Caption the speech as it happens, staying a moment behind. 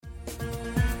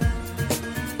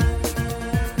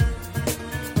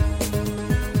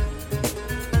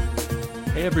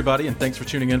Hey everybody, and thanks for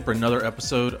tuning in for another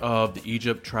episode of the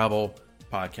Egypt Travel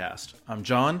Podcast. I'm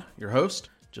John, your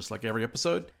host, just like every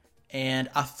episode, and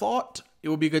I thought it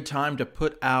would be a good time to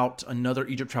put out another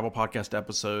Egypt Travel Podcast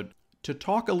episode to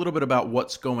talk a little bit about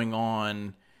what's going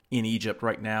on in Egypt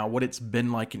right now, what it's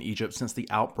been like in Egypt since the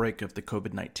outbreak of the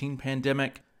COVID-19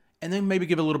 pandemic, and then maybe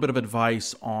give a little bit of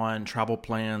advice on travel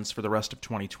plans for the rest of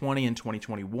 2020 and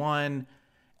 2021,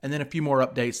 and then a few more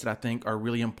updates that I think are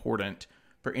really important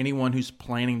for anyone who's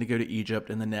planning to go to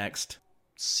Egypt in the next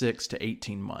 6 to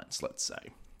 18 months, let's say.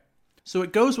 So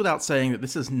it goes without saying that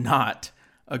this is not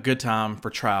a good time for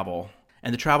travel,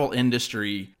 and the travel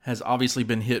industry has obviously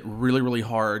been hit really, really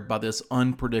hard by this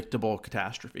unpredictable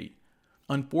catastrophe.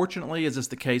 Unfortunately, as is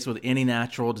the case with any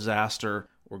natural disaster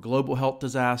or global health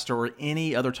disaster or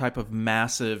any other type of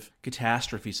massive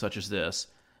catastrophe such as this,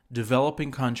 developing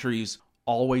countries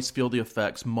always feel the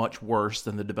effects much worse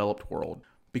than the developed world,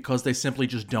 because they simply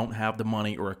just don't have the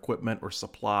money or equipment or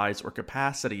supplies or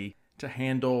capacity to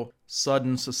handle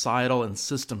sudden societal and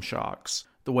system shocks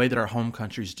the way that our home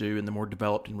countries do in the more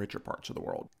developed and richer parts of the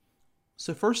world.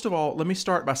 So first of all, let me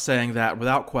start by saying that,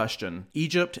 without question,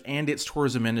 Egypt and its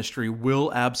tourism industry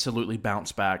will absolutely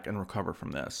bounce back and recover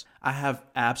from this. I have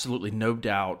absolutely no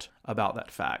doubt about that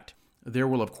fact. There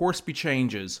will, of course, be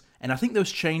changes, and I think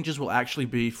those changes will actually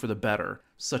be for the better,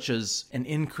 such as an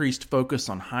increased focus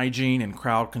on hygiene and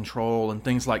crowd control and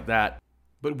things like that.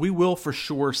 But we will for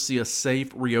sure see a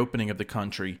safe reopening of the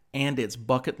country and its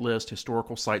bucket list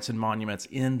historical sites and monuments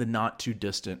in the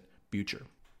not-too-distant future.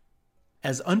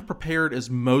 As unprepared as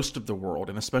most of the world,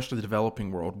 and especially the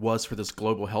developing world, was for this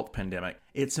global health pandemic,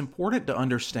 it's important to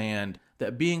understand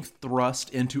that being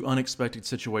thrust into unexpected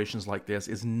situations like this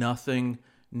is nothing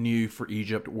new for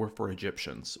Egypt or for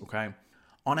Egyptians, okay?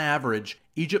 On average,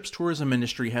 Egypt's tourism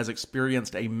industry has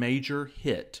experienced a major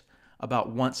hit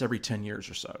about once every 10 years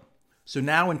or so. So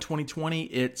now in 2020,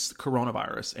 it's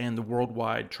coronavirus and the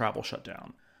worldwide travel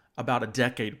shutdown. About a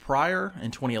decade prior,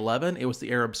 in 2011, it was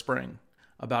the Arab Spring.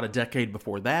 About a decade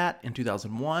before that, in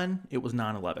 2001, it was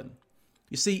 9/11.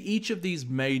 You see, each of these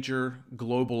major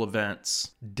global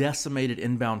events decimated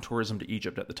inbound tourism to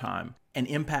Egypt at the time and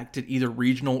impacted either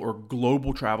regional or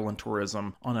global travel and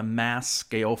tourism on a mass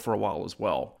scale for a while as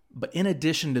well. But in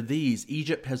addition to these,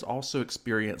 Egypt has also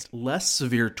experienced less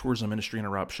severe tourism industry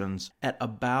interruptions at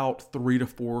about 3 to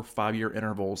 4 5-year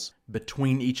intervals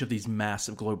between each of these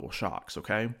massive global shocks,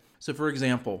 okay? So for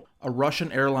example, a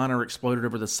Russian airliner exploded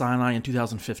over the Sinai in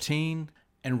 2015,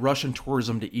 and Russian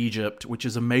tourism to Egypt, which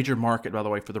is a major market, by the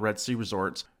way, for the Red Sea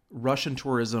resorts, Russian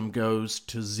tourism goes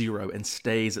to zero and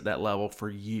stays at that level for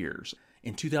years.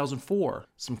 In 2004,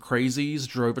 some crazies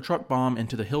drove a truck bomb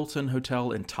into the Hilton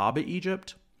Hotel in Taba,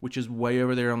 Egypt, which is way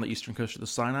over there on the eastern coast of the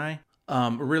Sinai,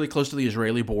 really close to the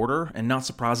Israeli border. And not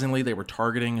surprisingly, they were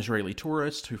targeting Israeli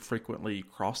tourists who frequently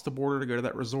cross the border to go to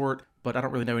that resort. But I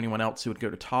don't really know anyone else who would go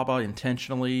to Taba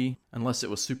intentionally, unless it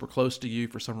was super close to you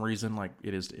for some reason, like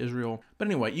it is to Israel. But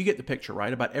anyway, you get the picture,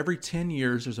 right? About every 10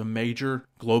 years, there's a major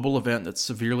global event that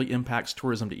severely impacts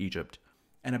tourism to Egypt.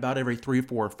 And about every 3,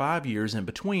 4, or 5 years in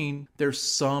between, there's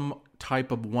some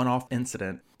type of one-off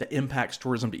incident that impacts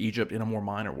tourism to Egypt in a more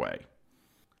minor way.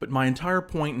 But my entire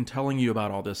point in telling you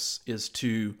about all this is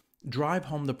to drive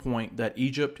home the point that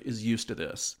Egypt is used to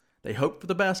this. They hope for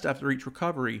the best after each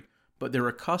recovery, but they're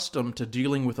accustomed to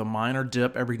dealing with a minor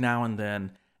dip every now and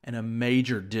then and a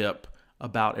major dip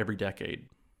about every decade.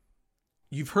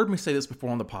 You've heard me say this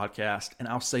before on the podcast, and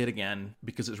I'll say it again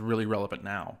because it's really relevant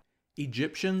now.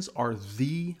 Egyptians are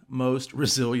the most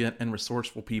resilient and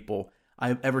resourceful people I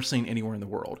have ever seen anywhere in the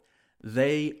world.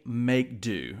 They make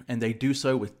do, and they do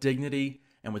so with dignity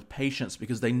and with patience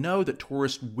because they know that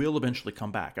tourists will eventually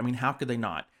come back. I mean, how could they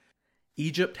not?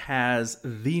 Egypt has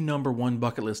the number one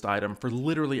bucket list item for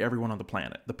literally everyone on the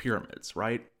planet, the pyramids,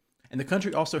 right? And the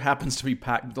country also happens to be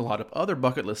packed with a lot of other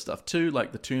bucket list stuff too,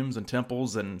 like the tombs and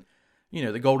temples and,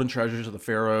 the golden treasures of the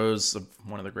pharaohs of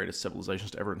one of the greatest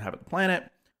civilizations to ever inhabit the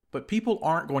planet. But people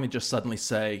aren't going to just suddenly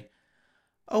say,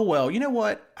 oh, well, you know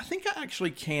what? I think I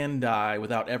actually can die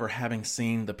without ever having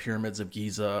seen the pyramids of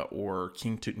Giza or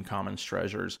King Tutankhamun's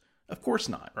treasures. Of course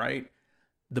not, right?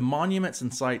 The monuments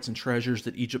and sites and treasures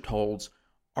that Egypt holds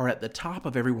are at the top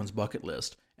of everyone's bucket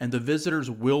list, and the visitors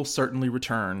will certainly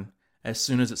return as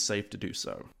soon as it's safe to do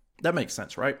so. That makes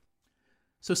sense, right?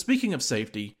 So speaking of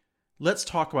safety, let's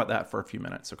talk about that for a few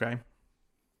minutes, okay?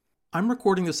 I'm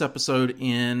recording this episode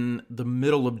in the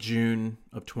middle of June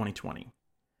of 2020.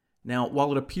 Now,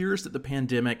 while it appears that the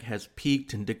pandemic has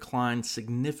peaked and declined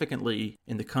significantly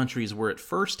in the countries where it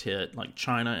first hit, like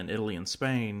China and Italy and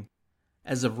Spain,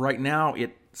 as of right now,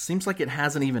 it seems like it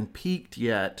hasn't even peaked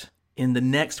yet in the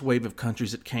next wave of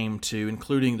countries it came to,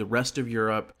 including the rest of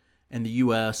Europe and the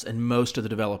US and most of the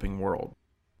developing world.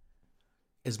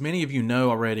 As many of you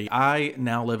know already, I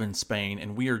now live in Spain,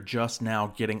 and we are just now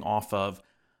getting off of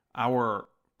our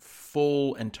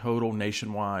full and total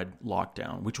nationwide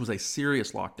lockdown, which was a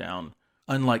serious lockdown,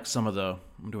 unlike some of the,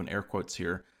 I'm doing air quotes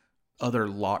here, other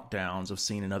lockdowns I've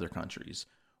seen in other countries,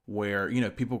 where,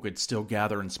 people could still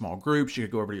gather in small groups. You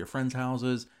could go over to your friends'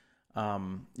 houses.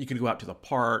 You could go out to the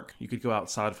park. You could go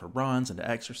outside for runs and to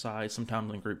exercise,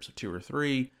 sometimes in groups of 2 or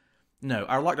 3. No,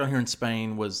 our lockdown here in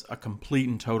Spain was a complete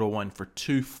and total one for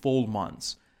 2 full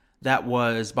months. That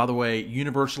was, by the way,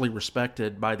 universally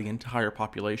respected by the entire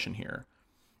population here.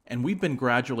 And we've been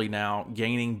gradually now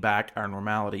gaining back our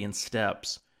normality in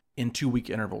steps in 2-week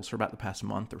intervals for about the past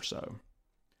month or so.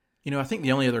 I think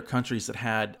the only other countries that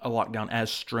had a lockdown as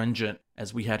stringent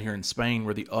as we had here in Spain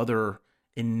were the other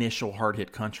initial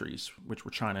hard-hit countries, which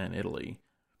were China and Italy.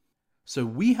 So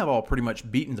we have all pretty much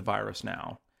beaten the virus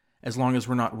now, as long as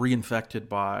we're not reinfected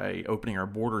by opening our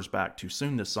borders back too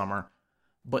soon this summer.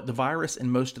 But the virus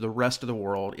in most of the rest of the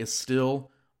world is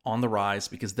still on the rise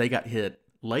because they got hit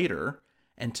later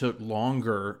and took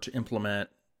longer to implement,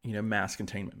 mass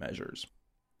containment measures.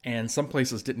 And some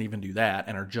places didn't even do that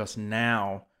and are just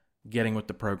now getting with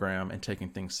the program and taking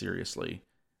things seriously.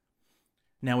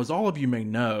 Now, as all of you may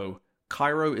know,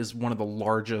 Cairo is one of the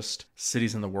largest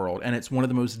cities in the world, and it's one of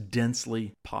the most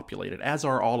densely populated, as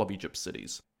are all of Egypt's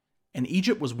cities. And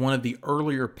Egypt was one of the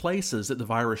earlier places that the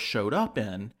virus showed up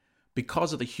in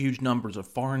because of the huge numbers of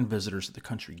foreign visitors that the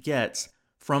country gets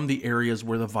from the areas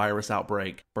where the virus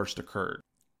outbreak first occurred.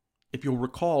 If you'll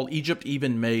recall, Egypt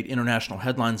even made international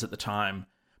headlines at the time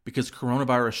because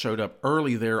coronavirus showed up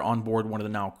early there on board one of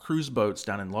the Nile cruise boats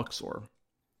down in Luxor.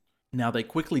 Now, they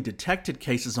quickly detected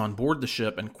cases on board the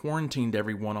ship and quarantined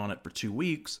everyone on it for 2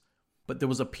 weeks, but there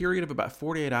was a period of about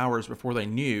 48 hours before they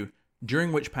knew,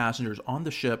 during which passengers on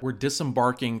the ship were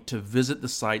disembarking to visit the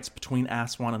sites between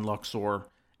Aswan and Luxor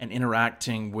and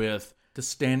interacting with the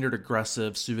standard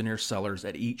aggressive souvenir sellers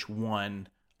at each one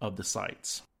of the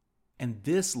sites. And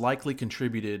this likely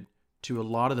contributed to a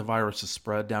lot of the virus's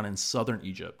spread down in southern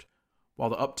Egypt, while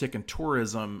the uptick in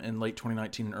tourism in late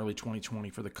 2019 and early 2020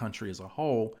 for the country as a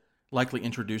whole likely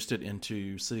introduced it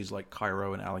into cities like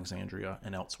Cairo and Alexandria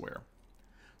and elsewhere.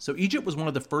 So Egypt was one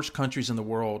of the first countries in the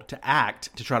world to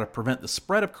act to try to prevent the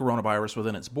spread of coronavirus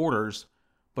within its borders,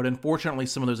 but unfortunately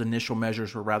some of those initial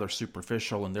measures were rather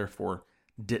superficial and therefore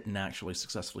didn't actually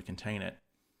successfully contain it.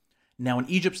 Now, in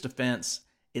Egypt's defense,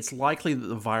 it's likely that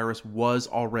the virus was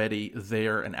already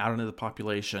there and out into the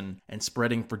population and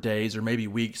spreading for days or maybe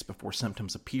weeks before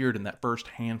symptoms appeared in that first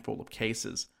handful of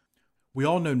cases. We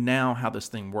all know now how this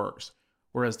thing works,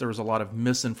 whereas there was a lot of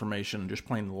misinformation, just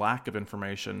plain lack of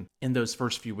information in those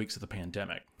first few weeks of the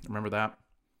pandemic. Remember that?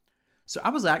 So I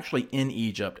was actually in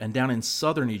Egypt, and down in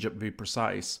southern Egypt to be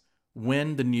precise,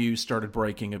 when the news started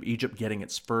breaking of Egypt getting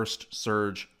its first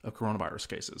surge of coronavirus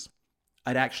cases.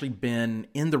 I'd actually been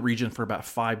in the region for about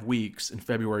 5 weeks in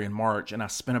February and March, and I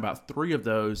spent about 3 of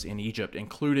those in Egypt,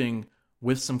 including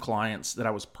with some clients that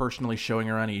I was personally showing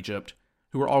around Egypt,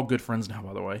 who are all good friends now,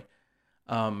 by the way.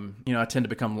 I tend to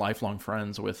become lifelong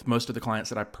friends with most of the clients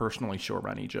that I personally show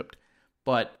around Egypt.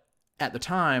 But at the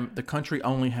time, the country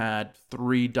only had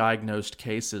 3 diagnosed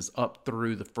cases up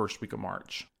through the first week of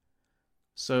March.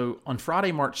 So on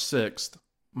Friday, March 6th,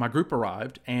 my group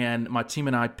arrived, and my team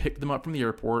and I picked them up from the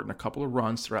airport in a couple of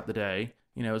runs throughout the day,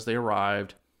 as they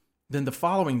arrived. Then the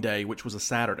following day, which was a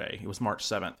Saturday, it was March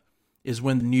 7th, is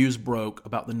when the news broke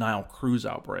about the Nile cruise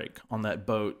outbreak on that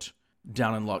boat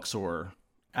down in Luxor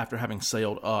after having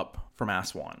sailed up from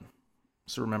Aswan.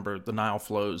 So remember, the Nile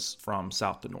flows from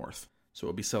south to north. So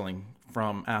it'll be sailing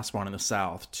from Aswan in the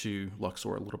south to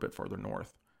Luxor a little bit further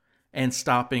north and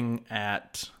stopping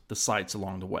at the sites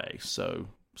along the way. So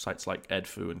sites like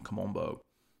Edfu and Komombo,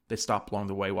 they stop along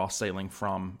the way while sailing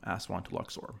from Aswan to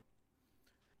Luxor.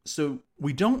 So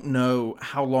we don't know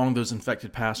how long those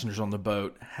infected passengers on the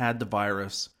boat had the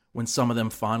virus when some of them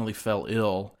finally fell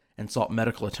ill and sought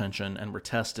medical attention and were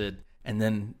tested and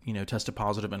then, tested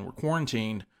positive and were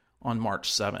quarantined on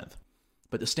March 7th.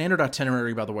 But the standard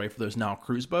itinerary, by the way, for those Nile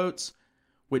cruise boats,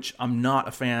 which I'm not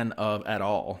a fan of at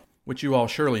all, which you all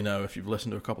surely know if you've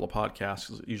listened to a couple of podcasts,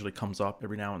 because it usually comes up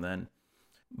every now and then.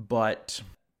 But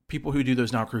people who do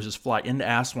those Nile cruises fly into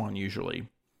Aswan usually,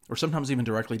 or sometimes even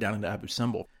directly down into Abu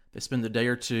Simbel. They spend a day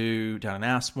or two down in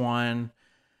Aswan,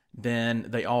 then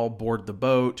they all board the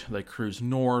boat, they cruise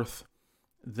north,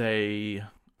 they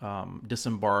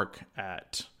disembark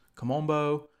at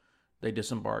Komombo, they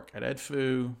disembark at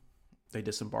Edfu, they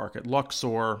disembark at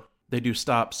Luxor, they do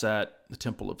stops at the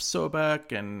Temple of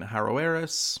Sobek and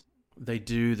Haroeris, They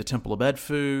do the Temple of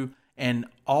Edfu. And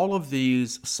all of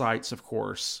these sites, of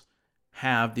course,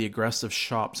 have the aggressive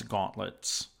shops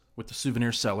gauntlets with the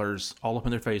souvenir sellers all up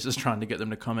in their faces trying to get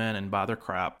them to come in and buy their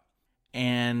crap.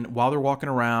 And while they're walking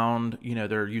around,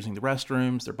 they're using the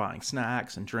restrooms, they're buying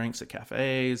snacks and drinks at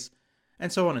cafes,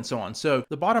 and so on and so on. So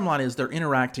the bottom line is they're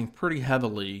interacting pretty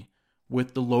heavily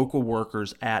with the local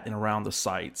workers at and around the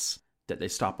sites that they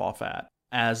stop off at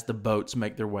as the boats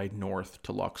make their way north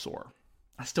to Luxor.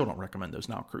 I still don't recommend those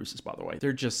Nile cruises, by the way.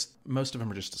 Most of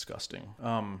them are just disgusting.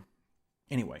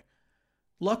 Anyway,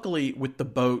 luckily with the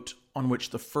boat on which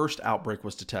the first outbreak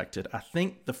was detected, I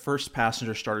think the first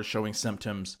passenger started showing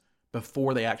symptoms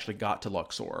before they actually got to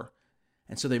Luxor.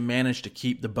 And so they managed to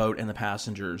keep the boat and the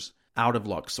passengers out of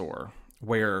Luxor,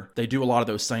 where they do a lot of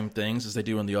those same things as they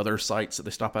do in the other sites that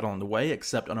they stop at on the way,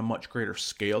 except on a much greater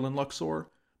scale in Luxor,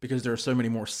 because there are so many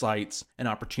more sites and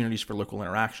opportunities for local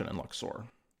interaction in Luxor.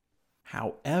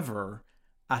 However,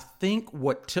 I think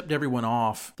what tipped everyone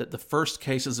off that the first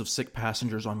cases of sick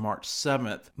passengers on March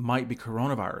 7th might be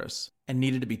coronavirus and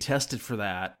needed to be tested for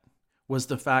that was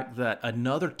the fact that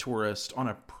another tourist on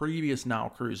a previous Nile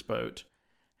cruise boat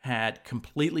had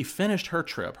completely finished her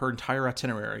trip, her entire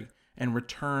itinerary, and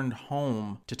returned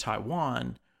home to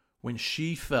Taiwan when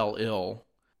she fell ill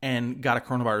and got a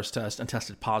coronavirus test and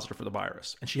tested positive for the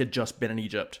virus. And she had just been in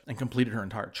Egypt and completed her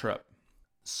entire trip.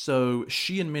 So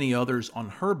she and many others on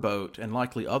her boat, and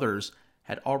likely others,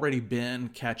 had already been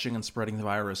catching and spreading the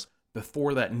virus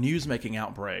before that news-making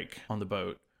outbreak on the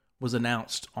boat was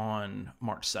announced on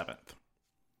March 7th.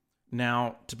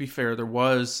 Now, to be fair, there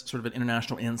was sort of an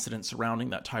international incident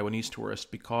surrounding that Taiwanese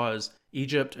tourist because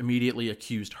Egypt immediately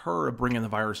accused her of bringing the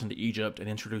virus into Egypt and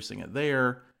introducing it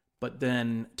there. But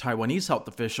then Taiwanese health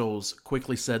officials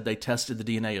quickly said they tested the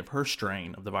DNA of her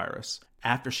strain of the virus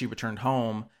after she returned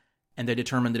home, and they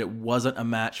determined that it wasn't a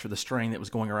match for the strain that was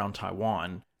going around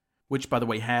Taiwan, which, by the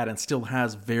way, had and still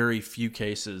has very few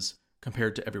cases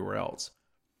compared to everywhere else.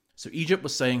 So Egypt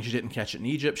was saying she didn't catch it in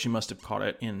Egypt. She must have caught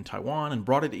it in Taiwan and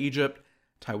brought it to Egypt.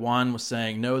 Taiwan was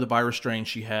saying, no, the virus strain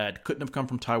she had couldn't have come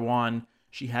from Taiwan.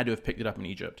 She had to have picked it up in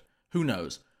Egypt. Who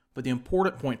knows? But the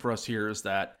important point for us here is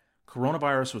that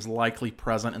coronavirus was likely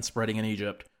present and spreading in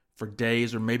Egypt for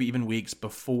days or maybe even weeks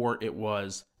before it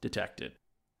was detected.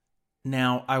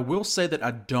 Now, I will say that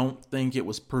I don't think it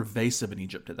was pervasive in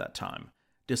Egypt at that time,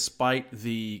 despite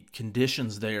the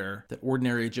conditions there that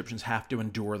ordinary Egyptians have to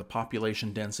endure, the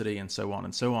population density and so on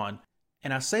and so on.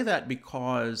 And I say that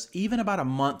because even about a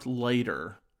month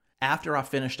later, after I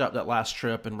finished up that last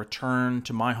trip and returned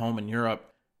to my home in Europe,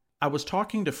 I was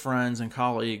talking to friends and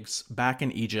colleagues back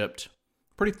in Egypt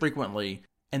pretty frequently,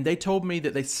 and they told me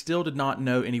that they still did not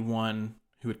know anyone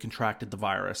who had contracted the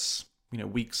virus,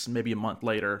 weeks, maybe a month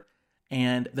later.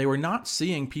 And they were not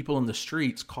seeing people in the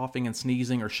streets coughing and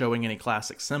sneezing or showing any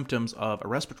classic symptoms of a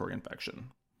respiratory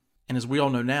infection. And as we all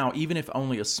know now, even if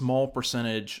only a small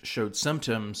percentage showed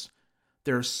symptoms,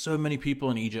 there are so many people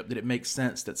in Egypt that it makes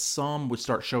sense that some would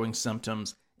start showing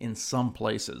symptoms in some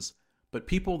places. But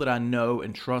people that I know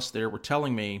and trust there were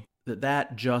telling me that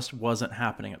that just wasn't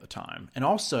happening at the time. And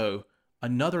also,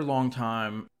 another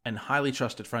longtime and highly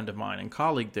trusted friend of mine and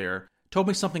colleague there told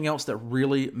me something else that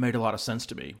really made a lot of sense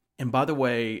to me. And by the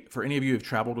way, for any of you who've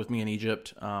traveled with me in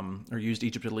Egypt or used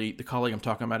Egypt Elite, the colleague I'm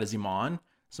talking about is Iman.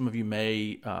 Some of you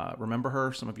may remember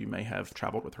her. Some of you may have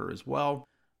traveled with her as well.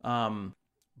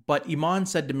 But Iman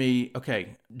said to me,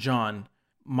 okay, John,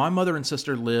 my mother and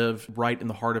sister live right in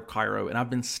the heart of Cairo, and I've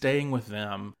been staying with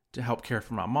them to help care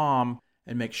for my mom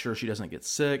and make sure she doesn't get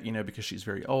sick, because she's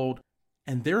very old.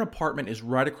 And their apartment is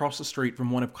right across the street from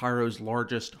one of Cairo's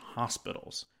largest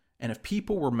hospitals. And if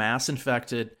people were mass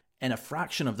infected and a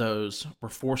fraction of those were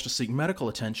forced to seek medical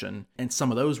attention and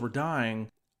some of those were dying,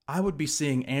 I would be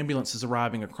seeing ambulances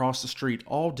arriving across the street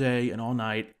all day and all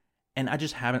night, and I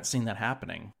just haven't seen that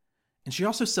happening. And she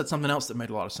also said something else that made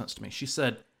a lot of sense to me. She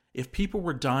said, if people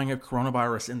were dying of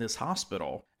coronavirus in this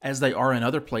hospital, as they are in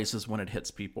other places when it hits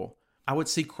people, I would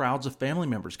see crowds of family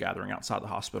members gathering outside the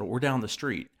hospital or down the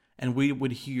street. And we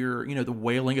would hear, the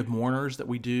wailing of mourners that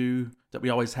we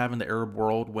always have in the Arab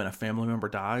world when a family member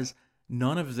dies.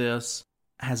 None of this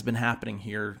has been happening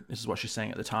here. This is what she's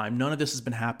saying at the time. None of this has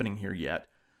been happening here yet.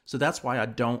 So that's why I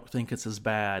don't think it's as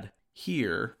bad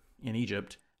here in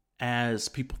Egypt as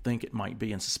people think it might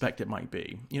be and suspect it might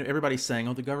be. Everybody's saying,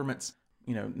 oh, the government's,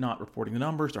 not reporting the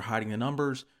numbers, they're hiding the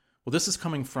numbers. Well, this is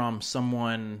coming from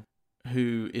someone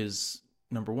who is,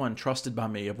 number one, trusted by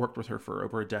me. I've worked with her for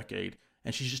over a decade.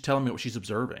 And she's just telling me what she's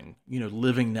observing,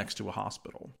 living next to a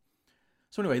hospital.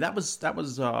 So anyway, that was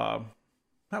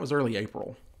early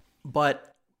April.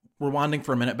 But rewinding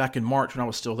for a minute back in March when I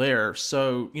was still there.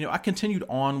 So, I continued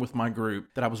on with my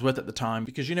group that I was with at the time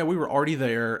because, we were already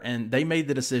there and they made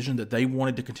the decision that they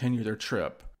wanted to continue their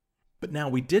trip. But now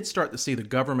we did start to see the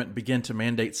government begin to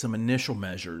mandate some initial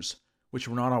measures, which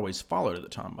were not always followed at the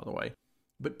time, by the way.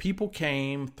 But people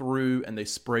came through and they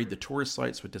sprayed the tourist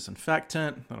sites with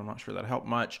disinfectant, and I'm not sure that helped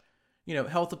much.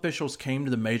 Health officials came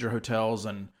to the major hotels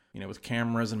and, with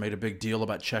cameras and made a big deal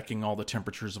about checking all the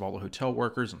temperatures of all the hotel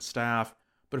workers and staff.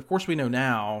 But of course we know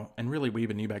now, and really we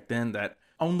even knew back then, that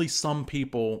only some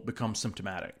people become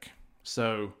symptomatic.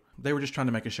 So they were just trying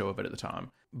to make a show of it at the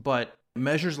time. But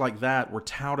measures like that were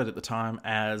touted at the time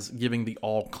as giving the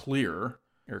all clear,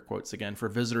 air quotes again, for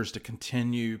visitors to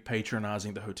continue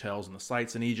patronizing the hotels and the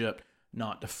sites in Egypt,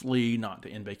 not to flee, not to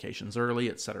end vacations early,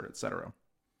 etc., etc.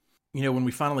 When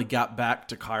we finally got back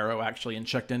to Cairo actually and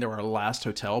checked into our last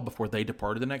hotel before they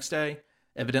departed the next day,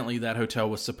 evidently that hotel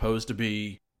was supposed to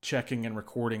be checking and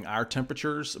recording our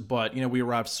temperatures, but, we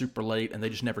arrived super late and they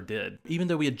just never did. Even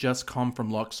though we had just come from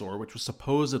Luxor, which was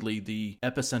supposedly the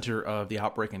epicenter of the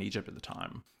outbreak in Egypt at the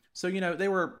time. So, they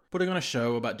were putting on a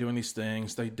show about doing these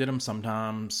things. They did them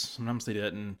sometimes they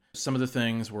didn't. Some of the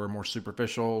things were more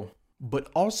superficial, but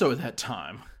also at that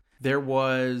time, there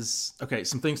was,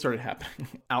 some things started happening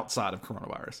outside of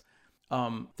coronavirus.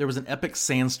 There was an epic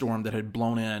sandstorm that had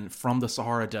blown in from the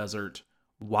Sahara Desert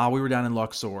while we were down in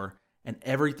Luxor, and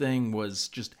everything was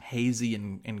just hazy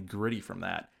and gritty from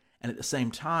that. And at the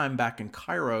same time, back in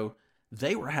Cairo,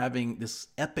 they were having this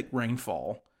epic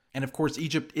rainfall. And of course,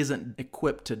 Egypt isn't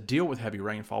equipped to deal with heavy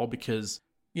rainfall because,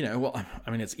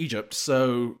 it's Egypt.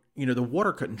 So, the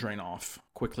water couldn't drain off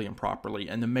quickly and properly.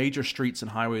 And the major streets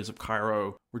and highways of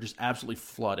Cairo were just absolutely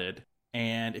flooded.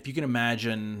 And if you can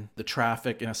imagine the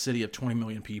traffic in a city of 20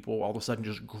 million people all of a sudden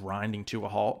just grinding to a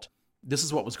halt, this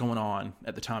is what was going on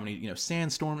at the time.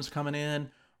 Sandstorms coming in,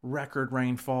 record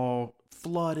rainfall,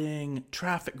 flooding,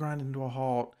 traffic grinding to a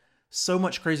halt. So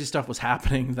much crazy stuff was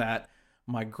happening that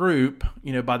my group,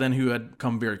 by then who had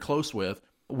come very close with,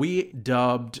 we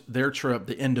dubbed their trip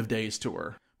the End of Days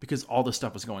Tour because all this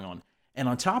stuff was going on. And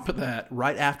on top of that,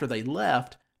 right after they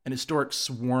left, an historic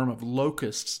swarm of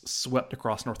locusts swept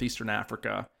across northeastern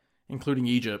Africa, including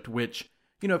Egypt, which,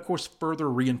 of course, further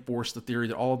reinforced the theory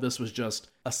that all of this was just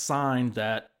a sign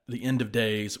that the end of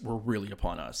days were really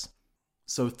upon us.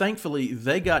 So thankfully,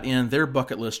 they got in their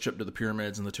bucket list trip to the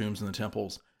pyramids and the tombs and the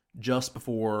temples just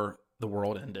before the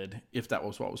world ended, if that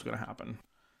was what was going to happen.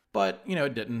 But,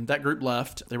 it didn't. That group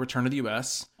left. They returned to the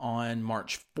U.S. on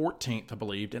March 14th, I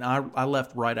believed. And I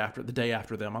left right after, the day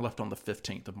after them. I left on the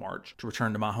 15th of March to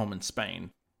return to my home in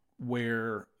Spain,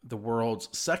 where the world's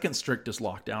second strictest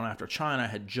lockdown after China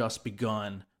had just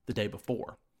begun the day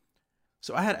before.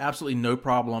 So I had absolutely no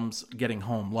problems getting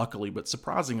home, luckily, but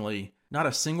surprisingly, not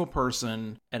a single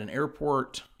person at an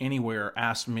airport anywhere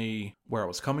asked me where I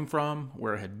was coming from,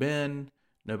 where I had been.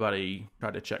 Nobody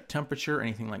tried to check temperature,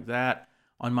 anything like that.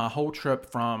 On my whole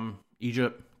trip from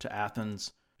Egypt to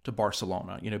Athens to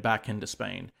Barcelona, back into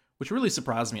Spain, which really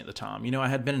surprised me at the time. I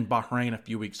had been in Bahrain a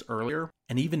few weeks earlier,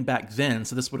 and even back then,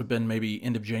 so this would have been maybe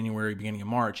end of January, beginning of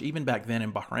March, even back then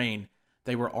in Bahrain,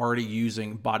 they were already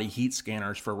using body heat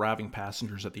scanners for arriving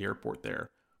passengers at the airport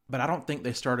there. But I don't think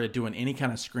they started doing any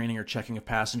kind of screening or checking of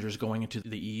passengers going into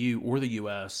the EU or the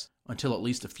US until at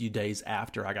least a few days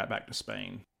after I got back to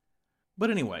Spain. But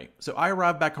anyway, so I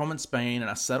arrived back home in Spain and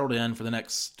I settled in for the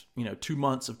next, 2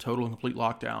 months of total and complete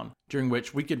lockdown, during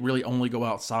which we could really only go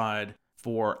outside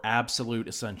for absolute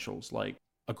essentials like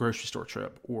a grocery store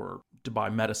trip or to buy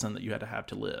medicine that you had to have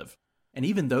to live. And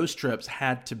even those trips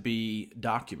had to be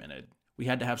documented. We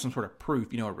had to have some sort of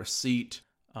proof, a receipt,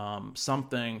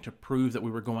 something to prove that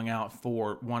we were going out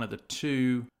for one of the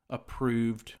 2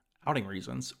 approved outing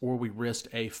reasons, or we risked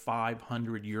a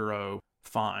 €500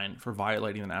 fine for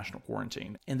violating the national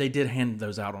quarantine. And they did hand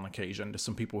those out on occasion to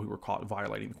some people who were caught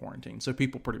violating the quarantine. So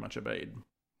people pretty much obeyed.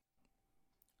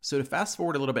 So to fast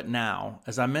forward a little bit now,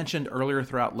 as I mentioned earlier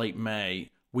throughout late May,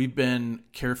 we've been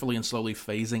carefully and slowly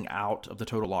phasing out of the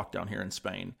total lockdown here in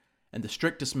Spain. And the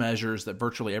strictest measures that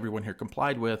virtually everyone here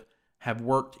complied with have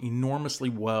worked enormously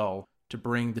well to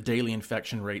bring the daily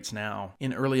infection rates now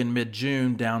in early and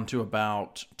mid-June down to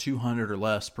about 200 or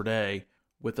less per day,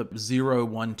 with a 0,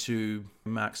 1, 2,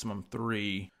 maximum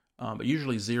 3, but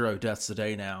usually 0 deaths a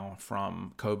day now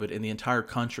from COVID in the entire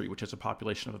country, which has a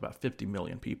population of about 50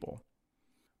 million people.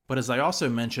 But as I also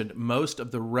mentioned, most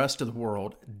of the rest of the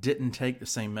world didn't take the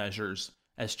same measures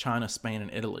as China, Spain,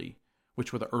 and Italy,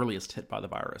 which were the earliest hit by the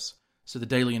virus. So the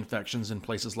daily infections in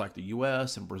places like the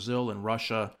US and Brazil and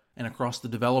Russia and across the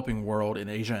developing world in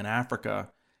Asia and Africa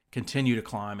continue to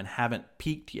climb and haven't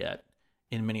peaked yet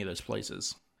in many of those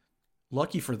places.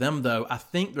 Lucky for them, though, I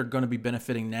think they're going to be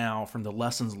benefiting now from the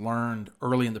lessons learned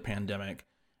early in the pandemic,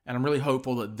 and I'm really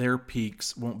hopeful that their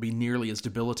peaks won't be nearly as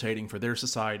debilitating for their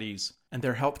societies and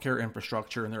their healthcare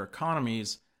infrastructure and their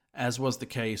economies as was the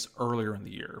case earlier in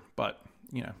the year. But,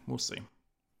 we'll see.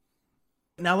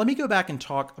 Now, let me go back and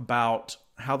talk about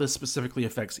how this specifically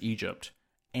affects Egypt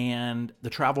and the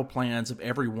travel plans of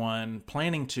everyone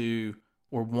planning to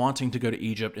or wanting to go to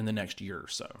Egypt in the next year or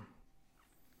so.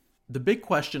 The big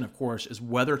question, of course, is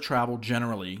whether travel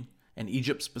generally, and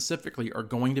Egypt specifically, are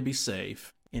going to be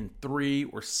safe in 3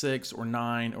 or 6 or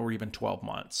 9 or even 12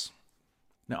 months.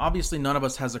 Now, obviously, none of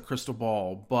us has a crystal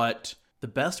ball, but the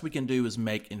best we can do is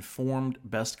make informed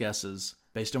best guesses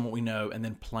based on what we know and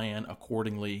then plan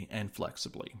accordingly and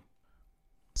flexibly.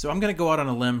 So I'm going to go out on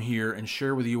a limb here and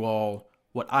share with you all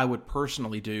what I would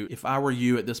personally do if I were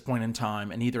you at this point in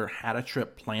time and either had a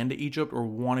trip planned to Egypt or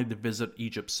wanted to visit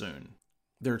Egypt soon.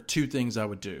 There are 2 things I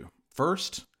would do.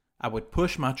 First, I would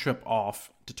push my trip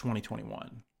off to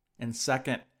 2021. And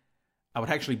second, I would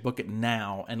actually book it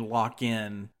now and lock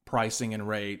in pricing and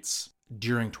rates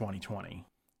during 2020.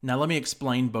 Now, let me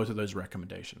explain both of those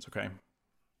recommendations, okay?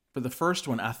 For the first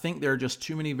one, I think there are just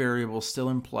too many variables still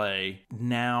in play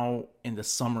now in the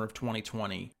summer of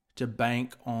 2020 to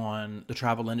bank on the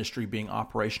travel industry being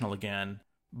operational again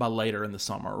by later in the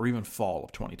summer or even fall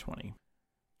of 2020.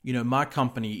 My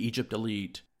company, Egypt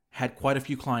Elite, had quite a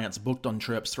few clients booked on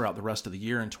trips throughout the rest of the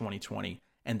year in 2020,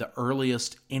 and the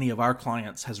earliest any of our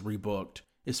clients has rebooked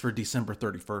is for December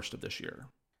 31st of this year.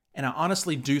 And I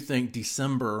honestly do think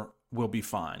December will be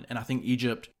fine, and I think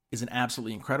Egypt is an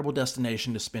absolutely incredible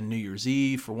destination to spend New Year's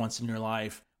Eve for once in your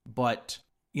life, but,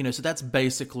 so that's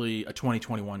basically a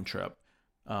 2021 trip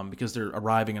because they're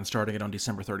arriving and starting it on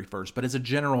December 31st, but as a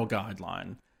general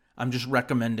guideline, I'm just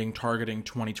recommending targeting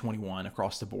 2021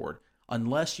 across the board,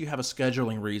 unless you have a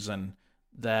scheduling reason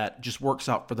that just works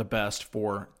out for the best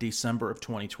for December of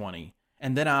 2020.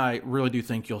 And then I really do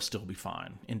think you'll still be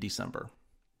fine in December.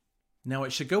 Now,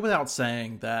 it should go without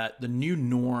saying that the new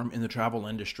norm in the travel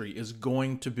industry is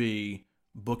going to be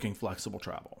booking flexible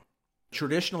travel.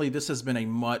 Traditionally, this has been a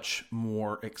much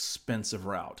more expensive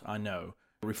route, I know.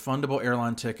 Refundable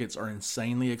airline tickets are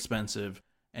insanely expensive,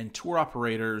 and tour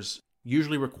operators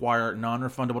usually require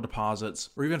non-refundable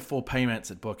deposits or even full payments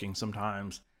at booking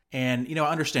sometimes. And,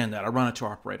 I understand that. I run a tour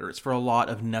operator. It's for a lot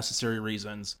of necessary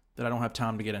reasons that I don't have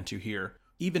time to get into here.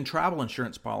 Even travel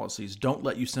insurance policies don't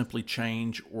let you simply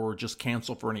change or just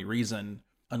cancel for any reason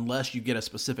unless you get a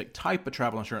specific type of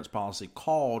travel insurance policy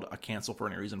called a cancel for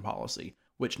any reason policy,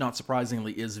 which not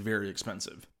surprisingly is very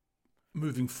expensive.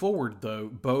 Moving forward, though,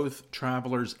 both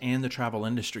travelers and the travel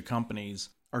industry companies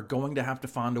are going to have to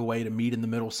find a way to meet in the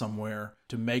middle somewhere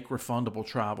to make refundable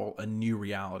travel a new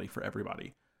reality for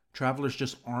everybody. Travelers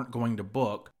just aren't going to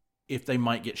book if they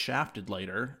might get shafted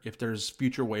later, if there's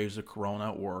future waves of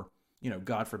corona or,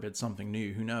 God forbid, something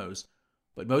new, who knows.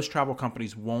 But most travel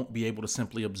companies won't be able to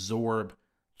simply absorb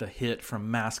the hit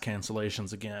from mass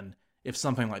cancellations again if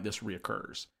something like this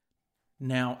reoccurs.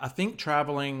 Now, I think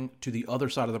traveling to the other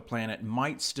side of the planet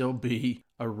might still be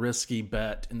a risky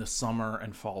bet in the summer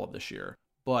and fall of this year.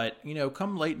 But,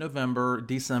 come late November,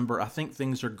 December, I think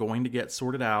things are going to get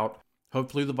sorted out.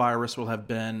 Hopefully the virus will have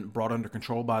been brought under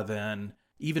control by then,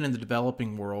 even in the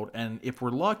developing world. And if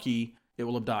we're lucky, it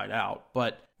will have died out.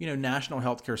 But, national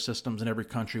healthcare systems in every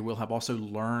country will have also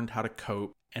learned how to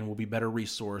cope and will be better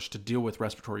resourced to deal with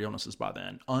respiratory illnesses by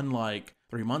then. Unlike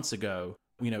 3 months ago,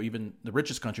 even the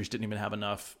richest countries didn't even have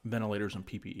enough ventilators and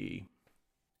PPE.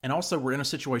 And also, we're in a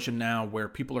situation now where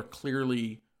people are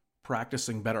clearly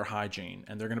practicing better hygiene,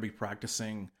 and they're going to be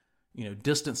practicing,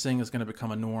 distancing is going to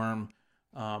become a norm.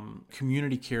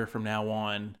 Community care from now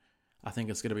on, I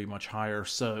think it's going to be much higher.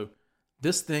 So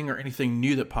this thing or anything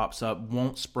new that pops up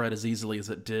won't spread as easily as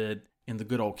it did in the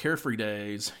good old carefree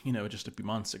days, just a few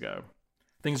months ago.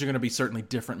 Things are going to be certainly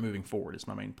different moving forward is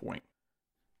my main point.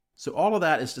 So all of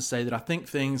that is to say that I think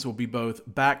things will be both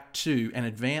back to and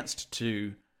advanced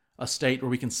to a state where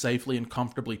we can safely and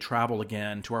comfortably travel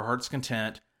again to our heart's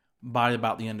content by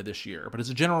about the end of this year. But as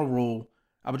a general rule,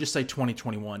 I would just say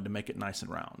 2021 to make it nice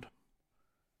and round.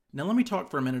 Now let me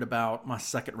talk for a minute about my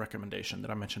second recommendation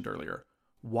that I mentioned earlier.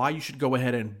 Why you should go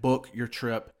ahead and book your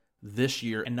trip this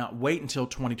year and not wait until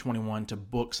 2021 to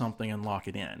book something and lock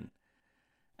it in.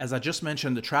 As I just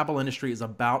mentioned, the travel industry is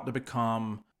about to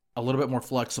become a little bit more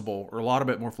flexible, or a lot of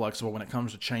bit more flexible when it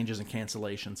comes to changes and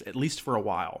cancellations, at least for a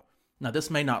while. Now, this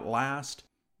may not last,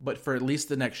 but for at least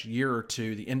the next year or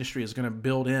two, the industry is going to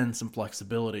build in some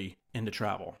flexibility into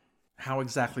travel. How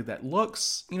exactly that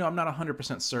looks, I'm not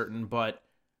 100% certain, but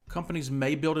Companies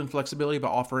may build in flexibility by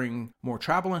offering more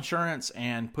travel insurance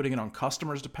and putting it on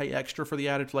customers to pay extra for the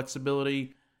added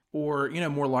flexibility. Or,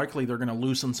 more likely they're going to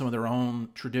loosen some of their own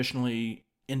traditionally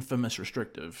infamous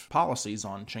restrictive policies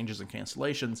on changes and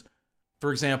cancellations.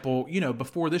 For example,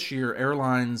 before this year,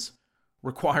 airlines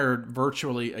required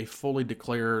virtually a fully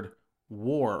declared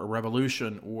war or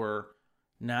revolution or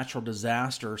natural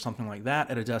disaster or something like that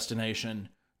at a destination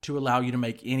to allow you to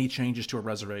make any changes to a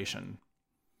reservation.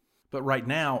 But right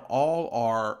now, all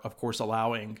are, of course,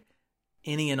 allowing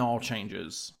any and all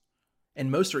changes. And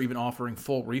most are even offering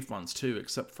full refunds too,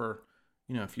 except for,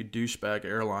 a few douchebag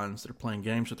airlines that are playing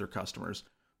games with their customers.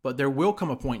 But there will come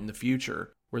a point in the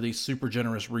future where these super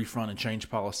generous refund and change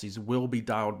policies will be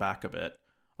dialed back a bit.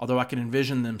 Although I can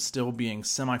envision them still being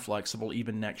semi-flexible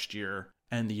even next year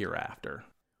and the year after.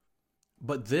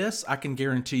 But this, I can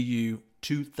guarantee you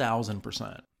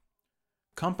 2,000%.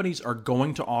 Companies are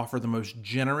going to offer the most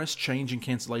generous change and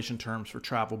cancellation terms for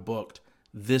travel booked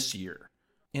this year,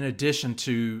 in addition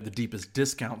to the deepest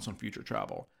discounts on future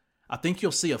travel. I think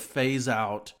you'll see a phase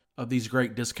out of these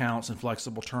great discounts and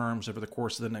flexible terms over the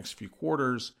course of the next few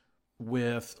quarters,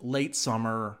 with late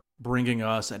summer bringing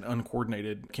us an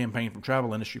uncoordinated campaign from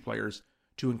travel industry players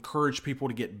to encourage people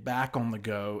to get back on the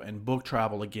go and book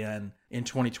travel again in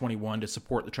 2021 to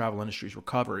support the travel industry's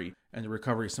recovery and the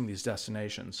recovery of some of these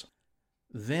destinations.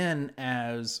 Then,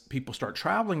 as people start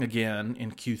traveling again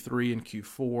in Q3 and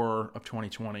Q4 of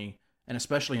 2020, and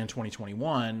especially in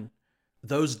 2021,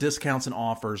 those discounts and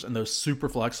offers and those super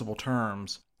flexible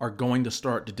terms are going to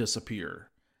start to disappear.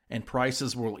 And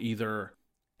prices will either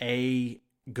A,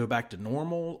 go back to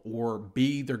normal, or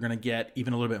B, they're going to get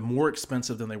even a little bit more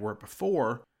expensive than they were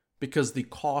before, because the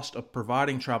cost of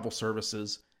providing travel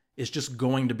services is just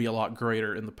going to be a lot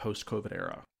greater in the post-COVID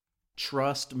era.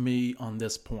 Trust me on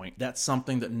this point. That's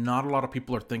something that not a lot of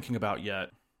people are thinking about yet.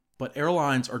 But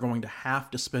airlines are going to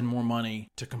have to spend more money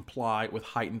to comply with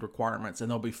heightened requirements, and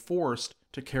they'll be forced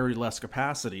to carry less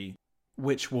capacity,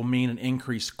 which will mean an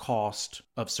increased cost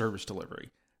of service delivery.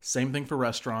 Same thing for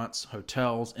restaurants,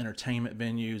 hotels, entertainment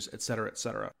venues, etc.,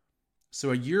 etc.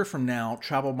 So a year from now,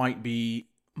 travel might be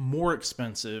more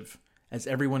expensive as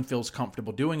everyone feels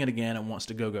comfortable doing it again and wants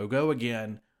to go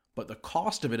again, but the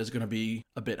cost of it is going to be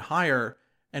a bit higher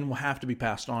and will have to be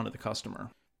passed on to the customer.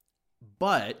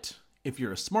 But if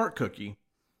you're a smart cookie,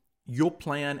 you'll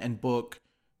plan and book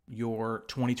your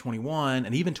 2021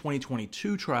 and even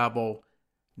 2022 travel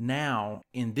now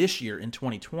in this year, in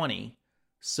 2020,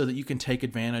 so that you can take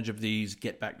advantage of these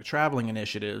get back to traveling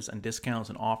initiatives and discounts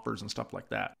and offers and stuff like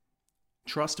that.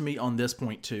 Trust me on this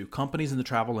point too. Companies in the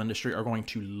travel industry are going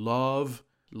to love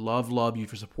you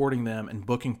for supporting them and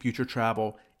booking future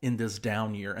travel in this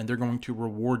down year, and they're going to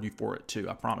reward you for it too,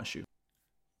 I promise you.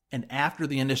 And after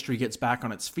the industry gets back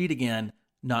on its feet again,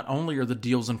 not only are the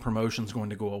deals and promotions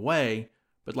going to go away,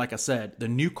 but like I said, the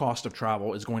new cost of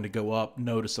travel is going to go up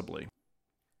noticeably.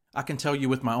 I can tell you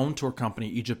with my own tour company,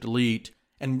 Egypt Elite,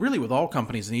 and really with all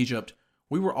companies in Egypt,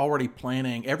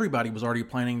 everybody was already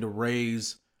planning to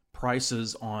raise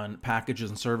prices on packages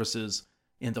and services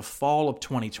in the fall of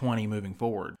 2020 moving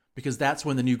forward, because that's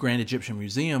when the new Grand Egyptian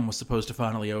Museum was supposed to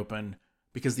finally open,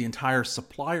 because the entire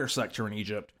supplier sector in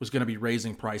Egypt was going to be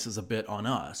raising prices a bit on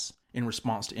us in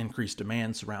response to increased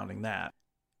demand surrounding that.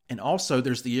 And also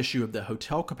there's the issue of the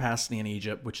hotel capacity in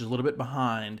Egypt, which is a little bit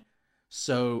behind.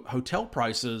 So hotel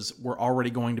prices were already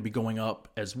going to be going up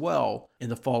as well in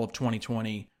the fall of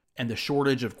 2020. And the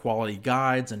shortage of quality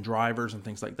guides and drivers and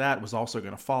things like that was also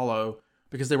going to follow,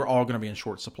 because they were all going to be in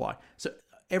short supply. So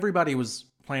everybody was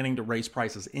planning to raise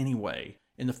prices anyway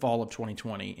in the fall of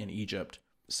 2020 in Egypt.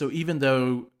 So even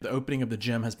though the opening of the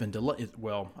gym has been delayed,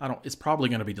 it's probably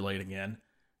going to be delayed again.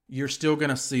 You're still going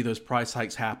to see those price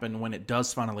hikes happen when it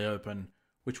does finally open,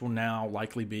 which will now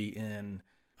likely be in,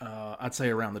 I'd say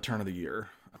around the turn of the year.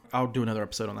 I'll do another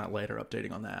episode on that later,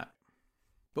 updating on that.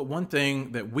 But one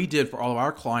thing that we did for all of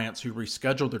our clients who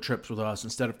rescheduled their trips with us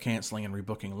instead of canceling and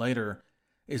rebooking later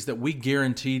is that we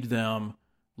guaranteed them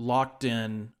locked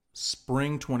in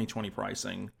spring 2020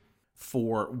 pricing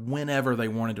for whenever they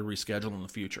wanted to reschedule in the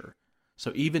future.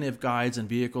 So even if guides and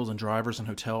vehicles and drivers and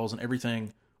hotels and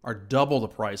everything are double the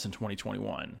price in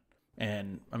 2021,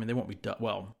 and I mean, they won't be,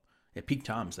 at peak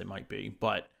times they might be,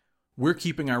 but we're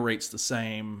keeping our rates the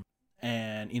same,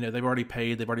 and they've already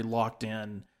paid, they've already locked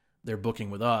in their booking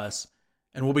with us,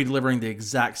 and we'll be delivering the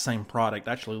exact same product,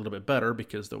 actually a little bit better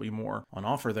because there'll be more on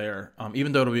offer there.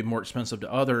 Even though it'll be more expensive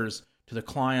to others, to the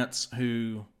clients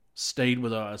who stayed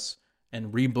with us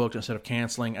and rebooked instead of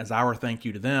canceling as our thank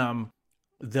you to them,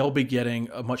 they'll be getting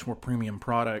a much more premium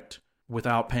product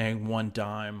without paying one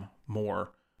dime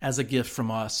more as a gift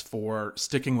from us for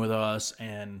sticking with us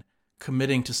and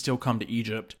committing to still come to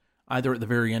Egypt, either at the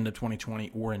very end of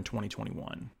 2020 or in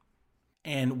 2021.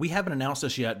 And we haven't announced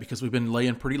this yet because we've been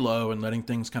laying pretty low and letting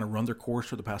things kind of run their course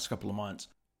for the past couple of months.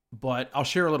 But I'll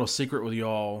share a little secret with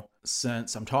y'all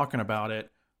since I'm talking about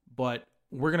it. But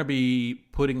we're going to be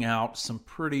putting out some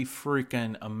pretty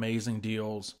freaking amazing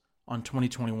deals on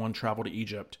 2021 travel to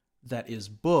Egypt that is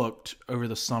booked over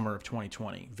the summer of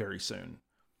 2020 very soon.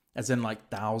 As in like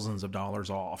thousands of dollars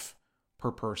off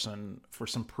per person for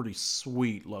some pretty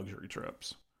sweet luxury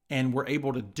trips. And we're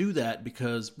able to do that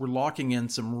because we're locking in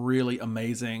some really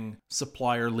amazing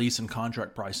supplier lease and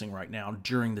contract pricing right now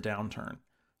during the downturn.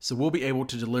 So we'll be able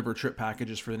to deliver trip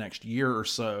packages for the next year or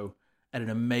so at an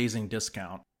amazing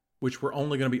discount, which we're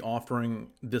only going to be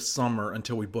offering this summer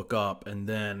until we book up. And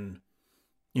then,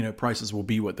 prices will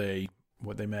be what they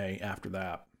may after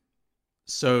that.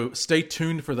 So stay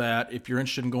tuned for that if you're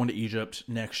interested in going to Egypt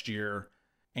next year.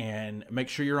 And make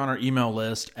sure you're on our email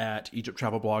list at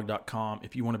egypttravelblog.com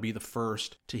if you want to be the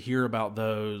first to hear about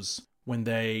those when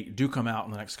they do come out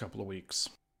in the next couple of weeks.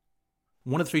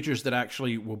 One of the features that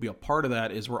actually will be a part of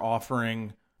that is we're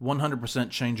offering 100%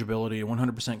 changeability and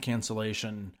 100%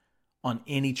 cancellation on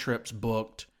any trips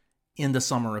booked in the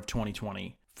summer of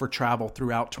 2020 for travel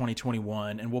throughout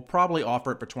 2021. And we'll probably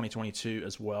offer it for 2022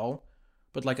 as well.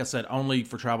 But like I said, only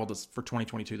for travel that's for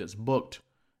 2022 that's booked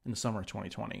in the summer of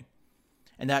 2020.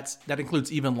 And that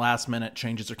includes even last-minute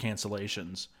changes or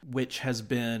cancellations, which has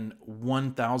been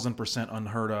 1,000%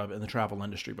 unheard of in the travel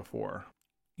industry before.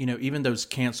 Even those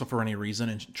cancel for any reason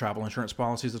in travel insurance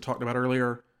policies I talked about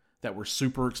earlier that were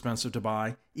super expensive to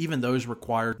buy, even those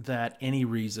required that any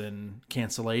reason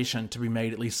cancellation to be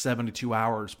made at least 72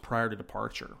 hours prior to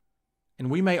departure. And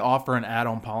we may offer an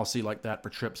add-on policy like that for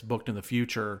trips booked in the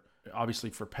future, obviously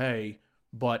for pay,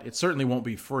 but it certainly won't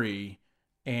be free.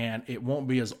 And it won't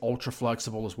be as ultra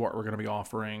flexible as what we're going to be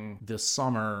offering this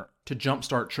summer to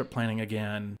jumpstart trip planning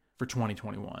again for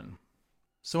 2021.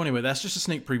 So anyway, that's just a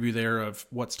sneak preview there of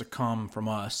what's to come from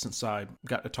us. Since I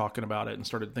got to talking about it and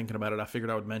started thinking about it, I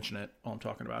figured I would mention it while I'm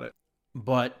talking about it.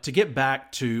 But to get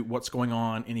back to what's going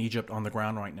on in Egypt on the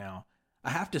ground right now,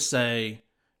 I have to say,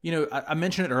 I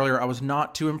mentioned it earlier, I was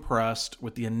not too impressed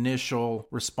with the initial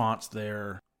response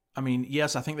there. I mean,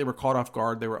 yes, I think they were caught off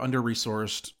guard. They were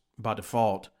under-resourced by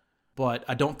default, but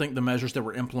I don't think the measures that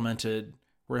were implemented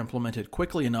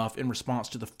quickly enough in response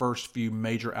to the first few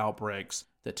major outbreaks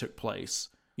that took place.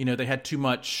 They had too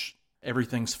much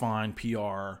everything's fine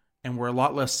PR and were a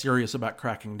lot less serious about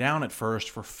cracking down at first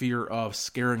for fear of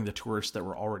scaring the tourists that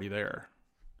were already there.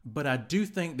 But I do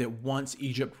think that once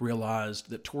Egypt realized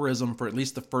that tourism for at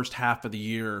least the first half of the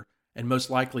year, and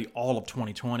most likely all of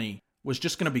 2020, was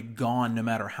just going to be gone no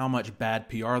matter how much bad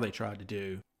PR they tried to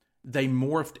do, they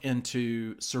morphed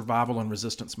into survival and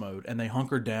resistance mode, and they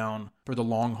hunkered down for the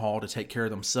long haul to take care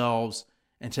of themselves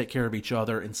and take care of each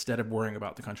other instead of worrying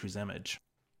about the country's image.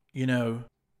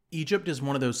 Egypt is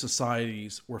one of those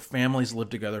societies where families live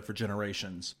together for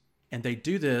generations, and they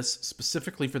do this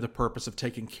specifically for the purpose of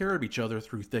taking care of each other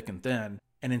through thick and thin,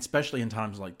 and especially in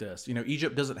times like this.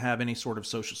 Egypt doesn't have any sort of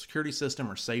social security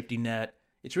system or safety net.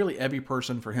 It's really every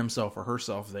person for himself or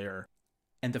herself there.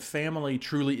 And the family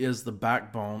truly is the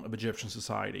backbone of Egyptian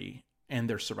society and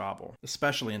their survival,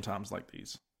 especially in times like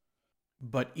these.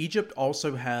 But Egypt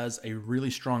also has a really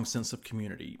strong sense of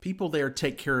community. People there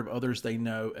take care of others they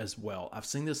know as well. I've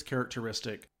seen this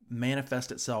characteristic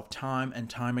manifest itself time and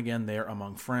time again there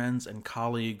among friends and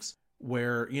colleagues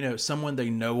where, someone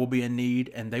they know will be in need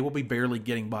and they will be barely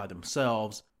getting by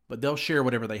themselves, but they'll share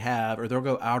whatever they have or they'll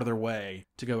go out of their way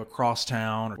to go across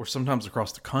town or sometimes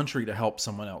across the country to help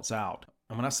someone else out.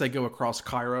 And when I say go across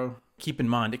Cairo, keep in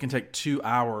mind it can take 2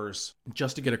 hours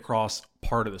just to get across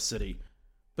part of the city.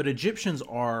 But Egyptians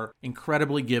are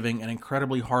incredibly giving and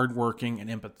incredibly hardworking and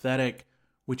empathetic,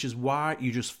 which is why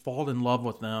you just fall in love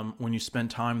with them when you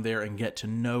spend time there and get to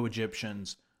know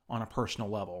Egyptians on a personal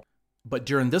level. But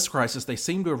during this crisis, they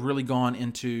seem to have really gone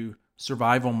into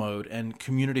survival mode and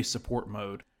community support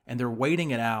mode, and they're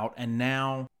waiting it out, and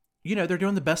now they're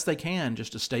doing the best they can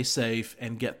just to stay safe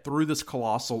and get through this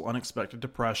colossal, unexpected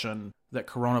depression that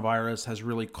coronavirus has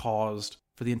really caused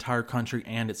for the entire country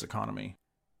and its economy.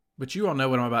 But you all know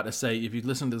what I'm about to say if you've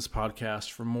listened to this podcast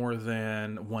for more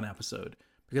than one episode,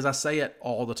 because I say it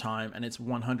all the time and it's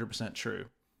 100% true.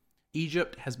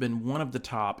 Egypt has been one of the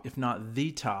top, if not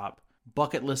the top,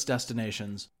 bucket list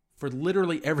destinations for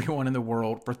literally everyone in the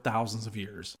world for thousands of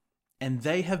years. And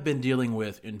they have been dealing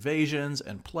with invasions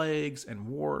and plagues and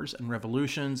wars and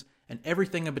revolutions and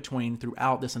everything in between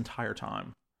throughout this entire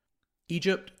time.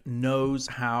 Egypt knows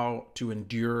how to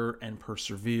endure and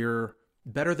persevere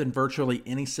better than virtually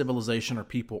any civilization or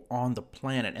people on the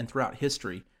planet and throughout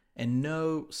history. And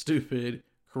no stupid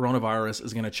coronavirus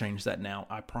is going to change that now,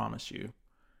 I promise you.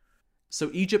 So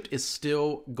Egypt is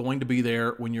still going to be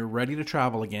there when you're ready to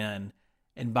travel again.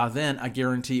 And by then, I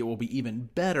guarantee it will be even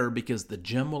better because the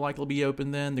gym will likely be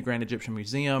open then, the Grand Egyptian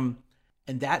Museum.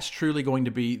 And that's truly going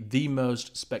to be the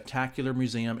most spectacular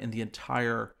museum in the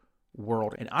entire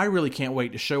world. And I really can't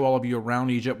wait to show all of you around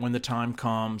Egypt when the time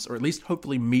comes, or at least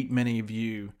hopefully meet many of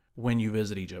you when you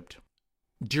visit Egypt.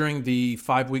 During the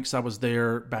 5 weeks I was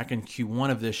there back in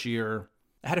Q1 of this year,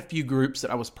 I had a few groups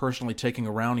that I was personally taking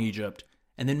around Egypt,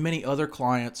 and then many other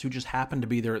clients who just happened to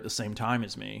be there at the same time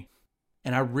as me.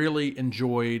 And I really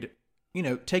enjoyed,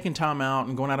 taking time out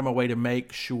and going out of my way to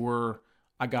make sure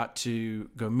I got to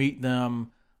go meet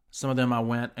them. Some of them I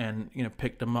went and,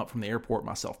 picked them up from the airport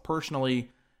myself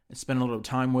personally and spent a little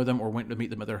time with them, or went to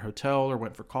meet them at their hotel, or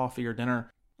went for coffee or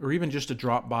dinner, or even just to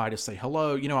drop by to say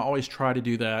hello. I always try to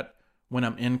do that when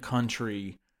I'm in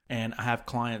country and I have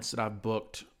clients that I've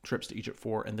booked trips to Egypt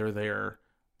for and they're there.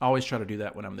 I always try to do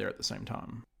that when I'm there at the same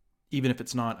time, even if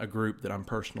it's not a group that I'm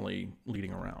personally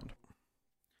leading around.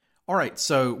 All right,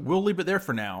 so we'll leave it there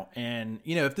for now. And,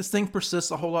 if this thing persists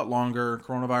a whole lot longer,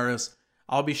 coronavirus,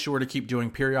 I'll be sure to keep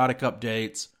doing periodic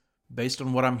updates based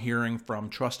on what I'm hearing from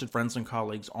trusted friends and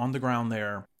colleagues on the ground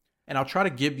there. And I'll try to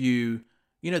give you,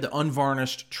 the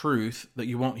unvarnished truth that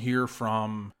you won't hear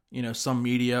from, some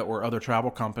media or other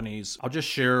travel companies. I'll just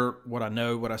share what I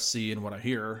know, what I see, and what I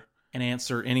hear, and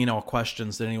answer any and all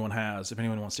questions that anyone has. If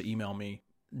anyone wants to email me,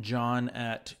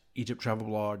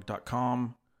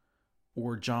 john@egypttravelblog.com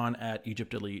or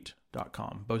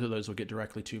john@egyptelite.com. Both of those will get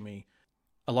directly to me.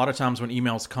 A lot of times when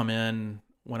emails come in,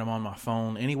 when I'm on my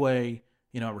phone anyway,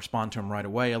 I respond to them right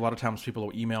away. A lot of times people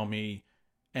will email me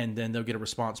and then they'll get a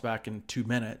response back in 2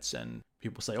 minutes. And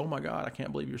people say, oh my God, I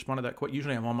can't believe you responded that quick.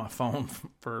 Usually I'm on my phone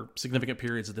for significant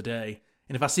periods of the day.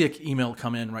 And if I see an email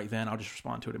come in right then, I'll just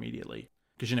respond to it immediately.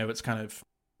 Because, it's kind of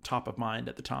top of mind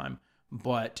at the time.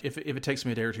 But if it takes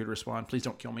me a day or two to respond, please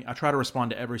don't kill me. I try to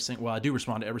respond to I do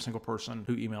respond to every single person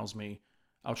who emails me.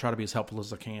 I'll try to be as helpful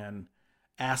as I can.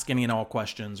 Ask any and all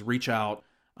questions. Reach out.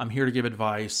 I'm here to give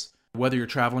advice. Whether you're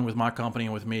traveling with my company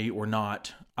and with me or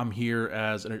not, I'm here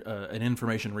as an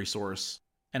information resource,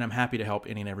 and I'm happy to help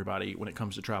any and everybody when it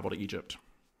comes to travel to Egypt.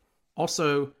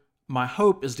 Also, my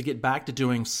hope is to get back to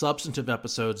doing substantive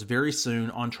episodes very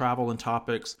soon on travel and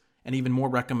topics, and even more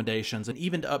recommendations, and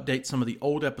even to update some of the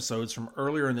old episodes from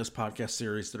earlier in this podcast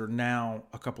series that are now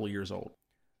a couple of years old.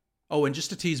 Oh, and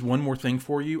just to tease one more thing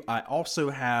for you, I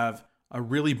also have a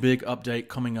really big update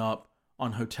coming up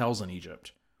on hotels in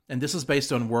Egypt. And this is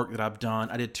based on work that I've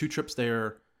done. I did 2 trips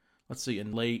there,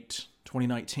 in late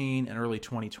 2019 and early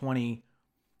 2020.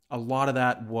 A lot of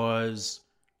that was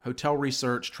hotel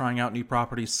research, trying out new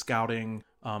properties, scouting,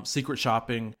 secret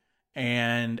shopping,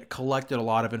 and collected a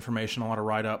lot of information, a lot of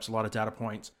write-ups, a lot of data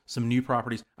points, some new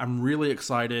properties. I'm really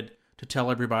excited to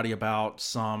tell everybody about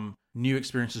some new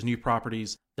experiences, new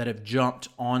properties that have jumped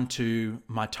onto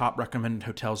my top recommended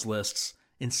hotels lists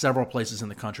in several places in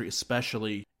the country,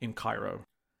 especially in Cairo.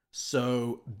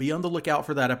 So be on the lookout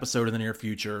for that episode in the near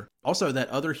future. Also, that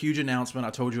other huge announcement I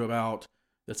told you about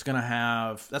that's going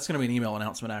to be an email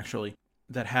announcement actually,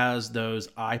 that has those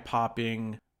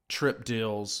eye-popping trip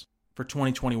deals for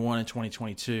 2021 and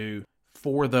 2022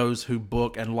 for those who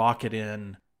book and lock it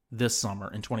in this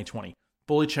summer in 2020.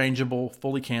 Fully changeable,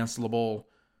 fully cancelable,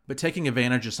 but taking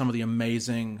advantage of some of the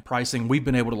amazing pricing we've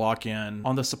been able to lock in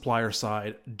on the supplier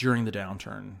side during the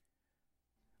downturn.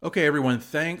 Okay, everyone,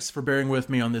 thanks for bearing with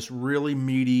me on this really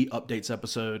meaty updates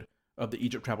episode of the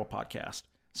Egypt Travel Podcast.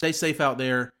 Stay safe out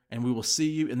there, and we will see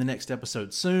you in the next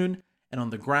episode soon and on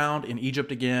the ground in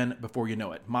Egypt again before you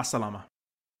know it. Ma salama.